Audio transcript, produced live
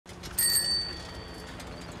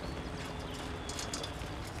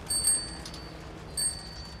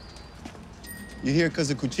You here because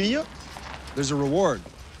of Cuchillo? There's a reward.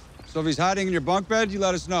 So if he's hiding in your bunk bed, you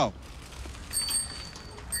let us know.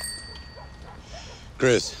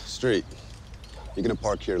 Chris, Street. You're gonna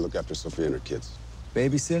park here, look after Sophia and her kids.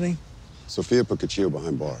 Babysitting? Sophia put Cuchillo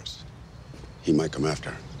behind bars. He might come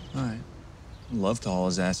after her. All right. I'd love to haul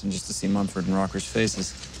his ass in just to see Mumford and Rocker's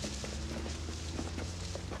faces.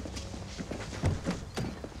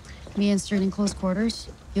 Me and Street in close quarters.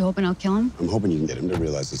 You hoping I'll kill him? I'm hoping you can get him to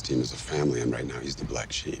realize this team is a family, and right now he's the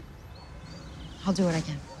black sheep. I'll do what I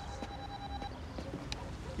can.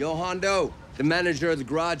 Yo, Hondo, the manager of the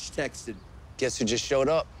garage texted. Guess who just showed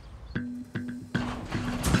up?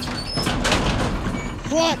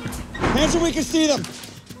 What? Hands so we can see them.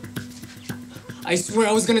 I swear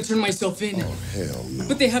I was gonna turn myself in. Oh, hell no.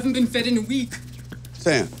 But they haven't been fed in a week.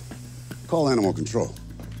 Stan, call animal control.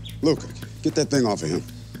 Luke, get that thing off of him.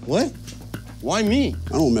 What? Why me?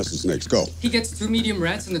 I don't mess with snakes. Go. He gets 2 medium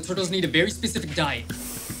rats and the turtles need a very specific diet.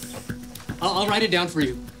 I'll write it down for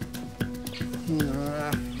you.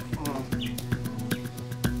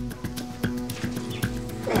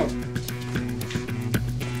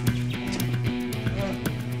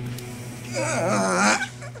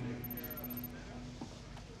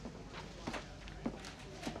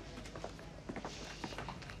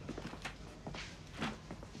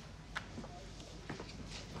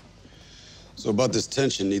 So about this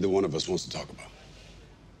tension, neither one of us wants to talk about.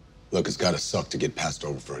 Look, it's gotta suck to get passed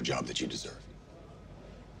over for a job that you deserve.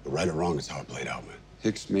 But right or wrong, it's how it played out, man.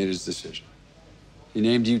 Hicks made his decision. He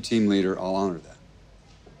named you team leader. I'll honor that.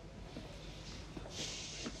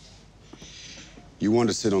 You wanted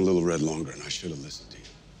to sit on Little Red longer, and I should have listened to you.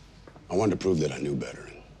 I wanted to prove that I knew better,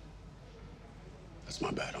 and that's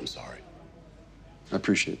my bad. I'm sorry. I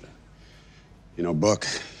appreciate that. You know, Buck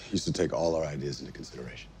used to take all our ideas into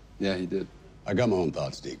consideration. Yeah, he did. I got my own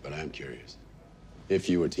thoughts, Deke, but I am curious. If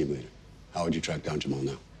you were team leader, how would you track down Jamal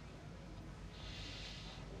now?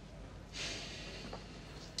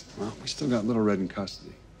 Well, we still got Little Red in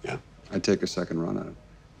custody. Yeah? I'd take a second run at him.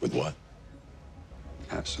 With what?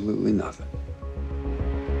 Absolutely nothing.